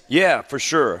that. Yeah, for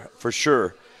sure.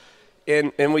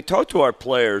 And we talk to our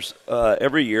players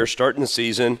every year, starting the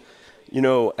season.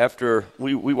 After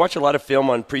we watch a lot of film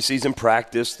on preseason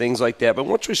practice, things like that. But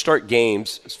once we start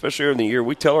games, especially early in the year,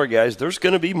 we tell our guys there's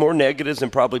going to be more negatives than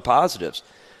probably positives.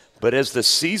 But as the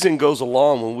season goes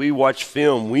along, when we watch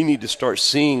film, we need to start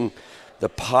seeing the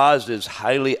positives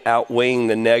highly outweighing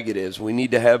the negatives. We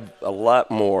need to have a lot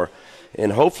more.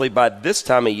 And hopefully by this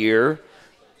time of year,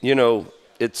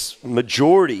 it's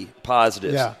majority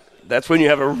positives. Yeah. That's when you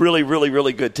have a really, really,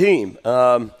 really good team.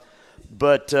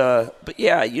 But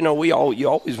yeah, you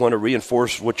always want to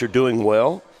reinforce what you're doing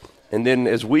well. And then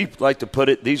as we like to put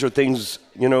it, these are things,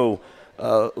 we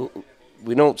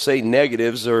don't say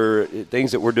negatives or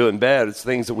things that we're doing bad. It's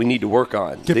things that we need to work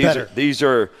on. Get better. These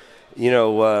are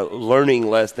learning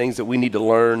less, things that we need to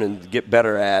learn and get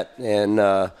better at. And,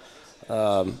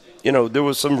 there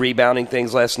was some rebounding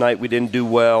things last night we didn't do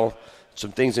well.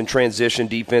 Some things in transition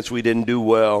defense we didn't do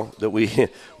well that we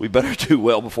better do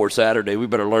well before Saturday. We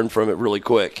better learn from it really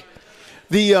quick.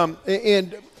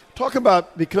 And talk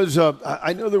about, because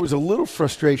I know there was a little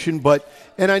frustration,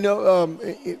 and I know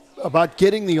about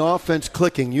getting the offense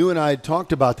clicking. You and I had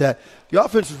talked about that. The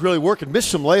offense was really working.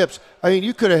 Missed some layups. I mean,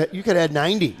 you could have had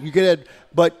 90. You could have,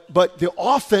 but the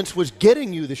offense was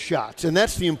getting you the shots, and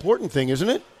that's the important thing, isn't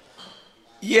it?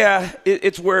 Yeah,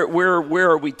 it's where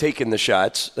are we taking the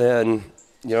shots? And,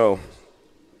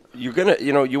 you're going to,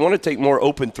 you want to take more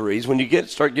open threes. When you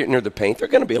start getting near the paint, they're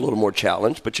going to be a little more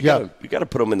challenged, but you got to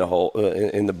put them in the hole,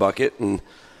 in the bucket. And,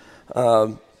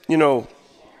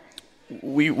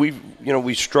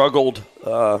 we struggled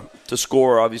to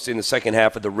score, obviously, in the second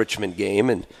half of the Richmond game,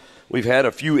 and we've had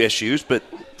a few issues, but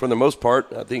for the most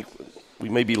part, I think we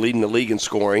may be leading the league in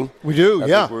scoring. We do, I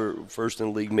think we're first in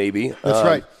the league, maybe. That's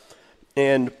right.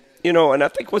 And, and I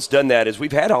think what's done that is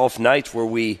we've had off nights where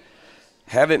we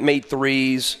haven't made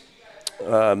threes,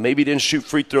 maybe didn't shoot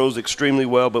free throws extremely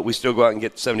well, but we still go out and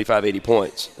get 75, 80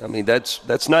 points. I mean,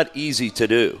 that's not easy to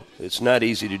do. It's not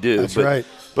easy to do. That's right.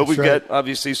 But we've got,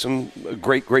 obviously, some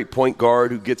great point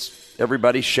guard who gets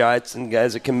everybody's shots and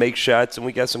guys that can make shots, and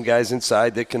we got some guys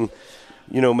inside that can,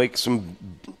 make some,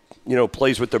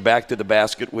 plays with their back to the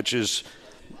basket, which is –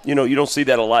 you don't see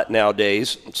that a lot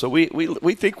nowadays. So we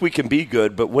think we can be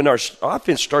good, but when our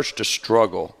offense starts to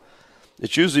struggle,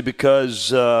 it's usually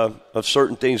because of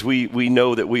certain things we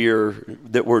know that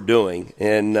we're doing.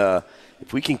 And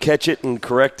if we can catch it and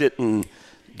correct it and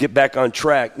get back on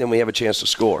track, then we have a chance to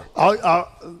score.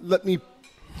 Let me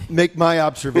make my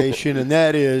observation, and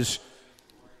that is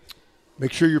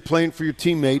make sure you're playing for your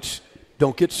teammates,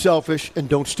 don't get selfish, and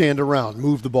don't stand around.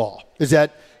 Move the ball.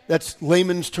 That's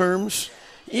layman's terms?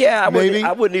 Yeah,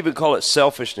 I wouldn't even call it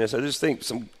selfishness. I just think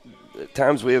some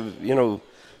times we have,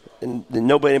 and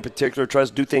nobody in particular tries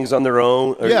to do things on their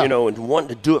own, or, and wanting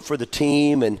to do it for the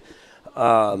team. And,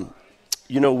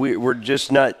 we're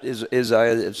just not, as I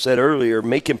have said earlier,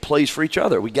 making plays for each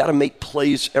other. We got to make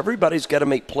plays. Everybody's got to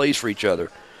make plays for each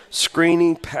other.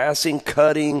 Screening, passing,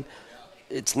 cutting.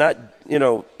 It's not,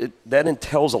 that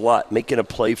entails a lot, making a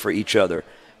play for each other.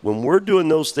 When we're doing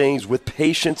those things with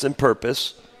patience and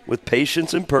purpose,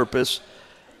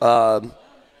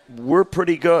 we're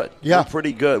pretty good. Yeah. We're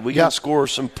pretty good. We can score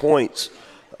some points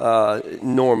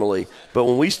normally. But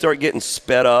when we start getting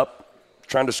sped up,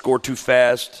 trying to score too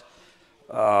fast,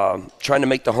 trying to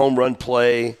make the home run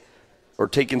play, or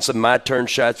taking some my-turn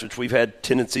shots, which we've had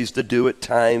tendencies to do at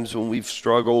times when we've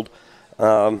struggled,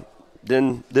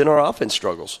 then our offense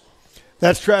struggles.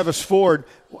 That's Travis Ford.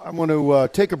 I want to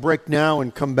take a break now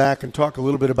and come back and talk a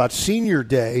little bit about Senior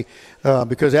Day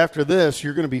because after this,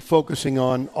 you're going to be focusing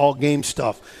on all game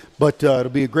stuff. But it'll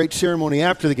be a great ceremony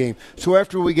after the game. So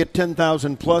after we get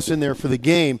 10,000 plus in there for the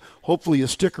game, hopefully you'll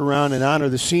stick around and honor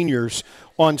the seniors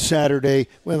on Saturday.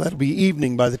 Well, that'll be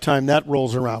evening by the time that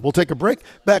rolls around. We'll take a break.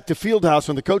 Back to Fieldhouse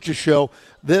on the Coaches Show.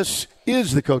 This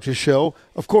is the Coaches Show,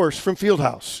 of course, from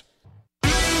Fieldhouse.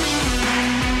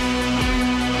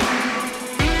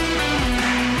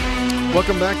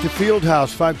 Welcome back to Fieldhouse,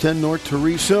 510 North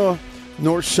Teresa,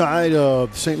 north side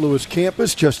of the St. Louis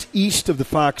campus, just east of the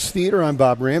Fox Theater. I'm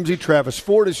Bob Ramsey. Travis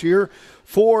Ford is here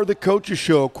for the Coaches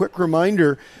Show. Quick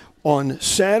reminder, on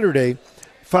Saturday,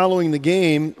 following the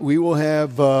game, we will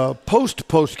have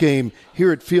post game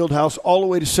here at Fieldhouse all the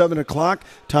way to 7 o'clock.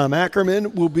 Tom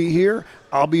Ackerman will be here.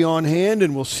 I'll be on hand,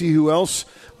 and we'll see who else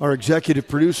our executive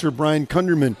producer, Brian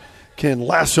Kunderman, can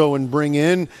lasso and bring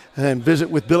in and visit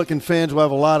with Billiken fans. We'll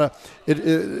have a lot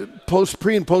of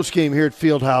pre and post game here at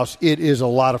Fieldhouse. It is a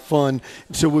lot of fun.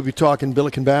 So we'll be talking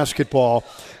Billiken basketball.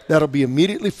 That'll be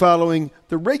immediately following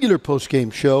the regular post game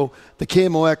show, the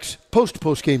KMOX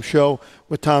post game show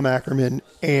with Tom Ackerman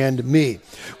and me.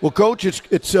 Well, Coach,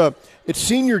 it's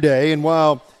Senior Day, and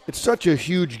while it's such a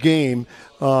huge game,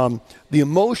 the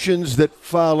emotions that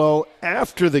follow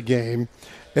after the game,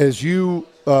 as you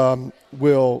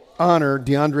will honor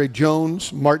DeAndre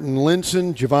Jones, Martin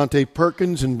Linson, Javante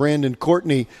Perkins, and Brandon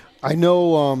Courtney. I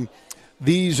know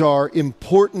these are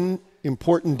important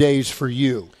days for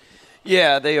you.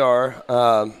 Yeah, they are.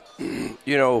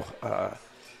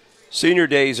 Senior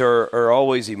days are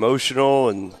always emotional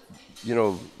and,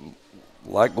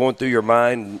 like going through your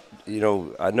mind.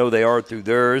 I know they are through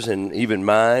theirs and even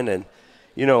mine. And,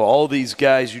 all these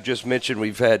guys you just mentioned,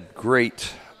 we've had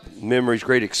great memories,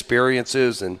 great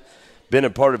experiences, and been a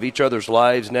part of each other's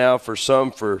lives now, for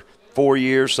some for 4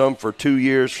 years, some for 2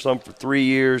 years, some for 3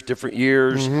 years, different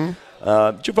years. Mm-hmm.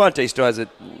 Javante still has it.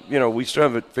 We still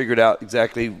haven't figured out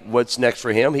exactly what's next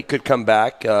for him. He could come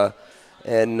back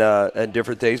and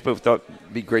different things. But we thought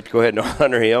it'd be great to go ahead and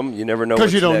honor him. You never know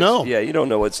what's because you don't next. know. Yeah, you don't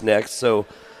know what's next. So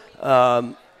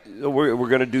we're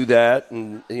going to do that,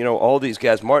 and all these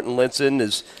guys. Martin Linson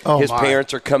his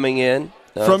parents are coming in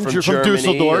from Germany,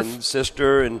 Dusseldorf, and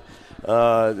sister, and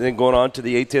then going on to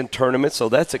the A10 tournament. So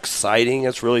that's exciting.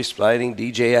 That's really exciting.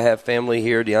 DJ, I have family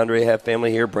here. DeAndre, I have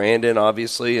family here. Brandon,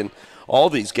 obviously, and all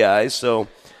these guys. So.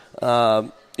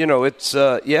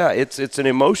 It's an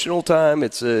emotional time.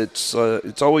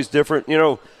 It's always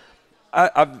different.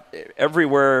 I've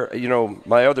everywhere.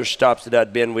 My other stops that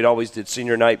I'd been, we'd always did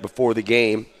senior night before the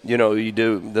game. You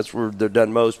do. That's where they're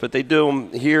done most. But they do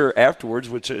them here afterwards,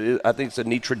 which I think is a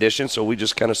neat tradition. So we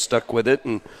just kind of stuck with it,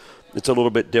 and it's a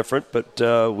little bit different. But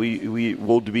we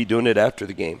will be doing it after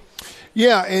the game.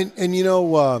 Yeah, and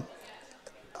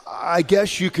I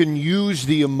guess you can use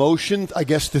the emotion,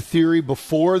 the theory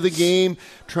before the game,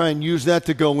 try and use that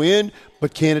to go in,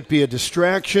 but can it be a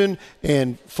distraction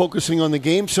and focusing on the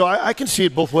game? So I can see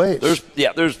it both ways.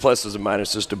 There's pluses and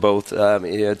minuses to both.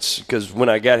 It's because when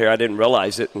I got here, I didn't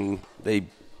realize it, and they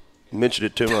mentioned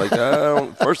it to me like,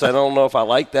 first I don't know if I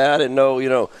like that, and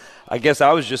I guess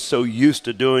I was just so used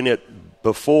to doing it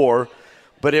before.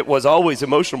 But it was always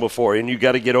emotional before, and you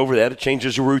got to get over that. It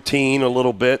changes your routine a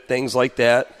little bit, things like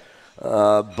that.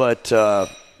 But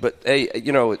hey,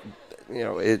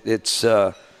 it's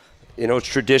it's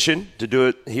tradition to do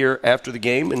it here after the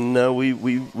game, and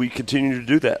we continue to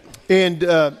do that. And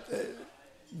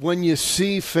when you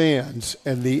see fans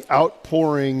and the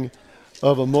outpouring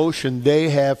of emotion they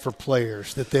have for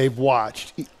players that they've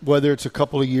watched, whether it's a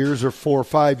couple of years or 4 or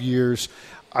 5 years,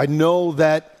 I know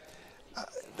that's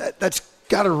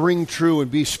got to ring true and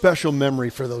be special memory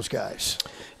for those guys.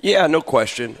 Yeah, no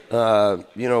question.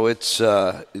 It's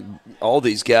all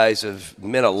these guys have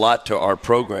meant a lot to our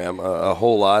program. A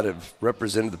whole lot have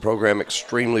represented the program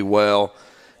extremely well.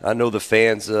 I know the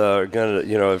fans are going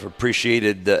to, have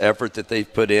appreciated the effort that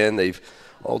they've put in. They've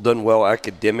all done well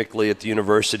academically at the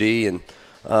university, and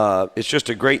it's just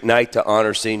a great night to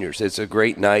honor seniors. It's a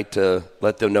great night to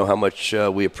let them know how much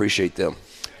we appreciate them.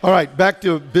 All right, back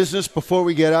to business before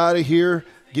we get out of here.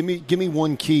 Give me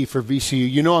one key for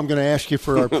VCU. I'm going to ask you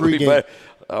for our pregame.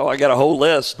 I got a whole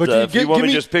list. But if you want me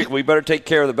to just pick, we better take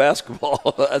care of the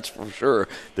basketball. That's for sure.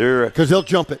 Because they'll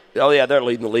jump it. Oh, yeah, they're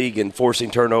leading the league in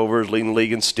forcing turnovers, leading the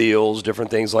league in steals,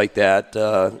 different things like that.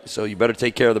 So you better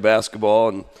take care of the basketball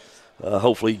and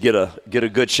hopefully get a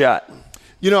good shot.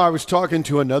 I was talking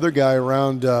to another guy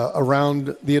around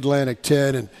the Atlantic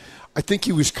 10, and I think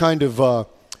he was kind of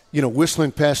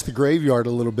whistling past the graveyard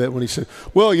a little bit when he said,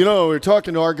 well, we're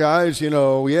talking to our guys, Uri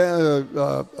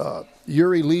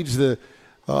leads the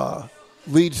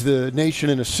nation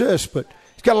in assists, but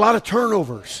he's got a lot of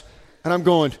turnovers. And I'm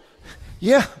going,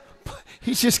 yeah,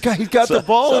 he's got the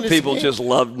ball in his Some people hand. just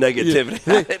love negativity.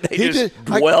 Yeah. they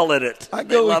dwell in it. I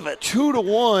go, they love it.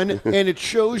 2-1, and it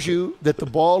shows you that the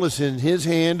ball is in his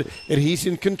hand and he's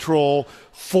in control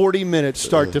 40 minutes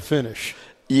start to finish.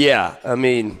 Yeah, I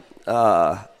mean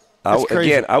I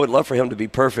would love for him to be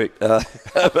perfect, but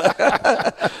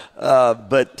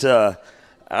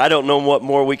I don't know what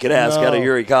more we could ask out of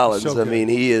Uri Collins. So I mean,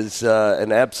 he is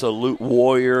an absolute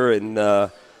warrior,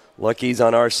 and lucky he's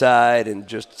on our side, and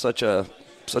just such a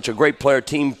great player,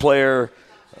 team player.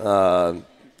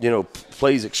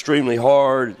 Plays extremely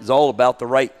hard. Is all about the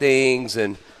right things,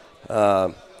 and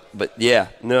I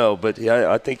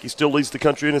think he still leads the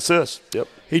country in assists. Yep.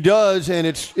 He does, and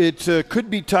it could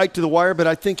be tight to the wire, but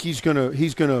I think he's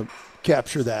gonna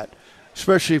capture that,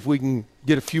 especially if we can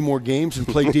get a few more games and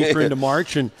play deeper into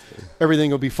March, and everything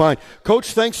will be fine.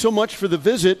 Coach, thanks so much for the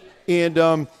visit, and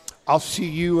I'll see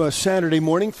you Saturday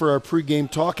morning for our pregame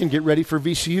talk and get ready for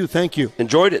VCU. Thank you.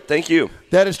 Enjoyed it. Thank you.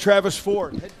 That is Travis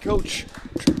Ford, head coach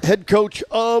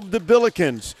of the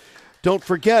Billikens. Don't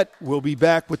forget, we'll be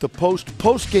back with the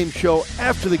post-game show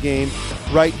after the game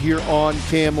right here on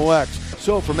KMOX.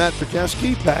 So for Matt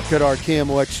Pateski, back at our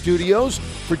KMOX studios,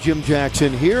 for Jim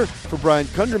Jackson here, for Brian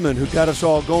Kunderman, who got us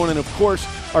all going, and of course,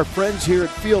 our friends here at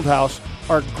Fieldhouse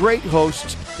are great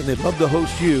hosts, and they'd love to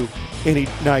host you any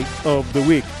night of the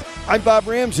week. I'm Bob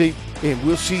Ramsey, and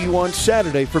we'll see you on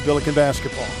Saturday for Billiken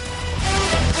basketball.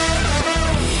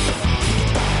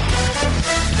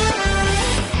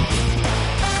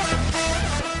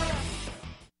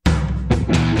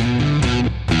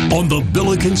 On the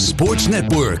Billiken Sports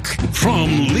Network from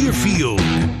Learfield,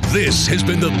 this has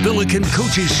been the Billiken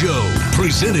Coaches Show,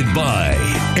 presented by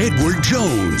Edward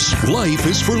Jones. Life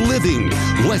is for living.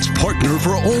 Let's partner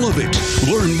for all of it.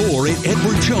 Learn more at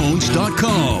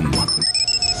edwardjones.com.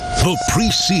 The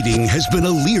preceding has been a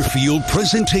Learfield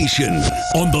presentation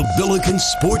on the Billiken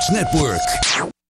Sports Network.